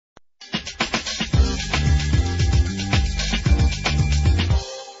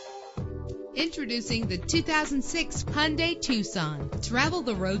Introducing the 2006 Hyundai Tucson. Travel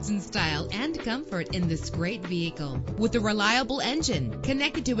the roads in style and comfort in this great vehicle. With a reliable engine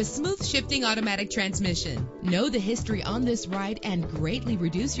connected to a smooth shifting automatic transmission. Know the history on this ride and greatly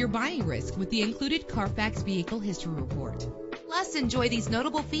reduce your buying risk with the included Carfax Vehicle History Report. Plus, enjoy these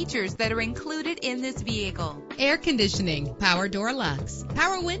notable features that are included in this vehicle: air conditioning, power door locks,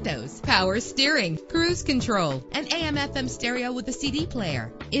 power windows, power steering, cruise control, an AM/FM stereo with a CD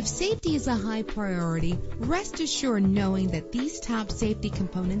player. If safety is a high priority, rest assured knowing that these top safety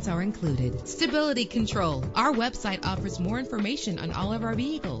components are included. Stability control. Our website offers more information on all of our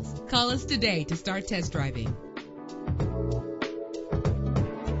vehicles. Call us today to start test driving.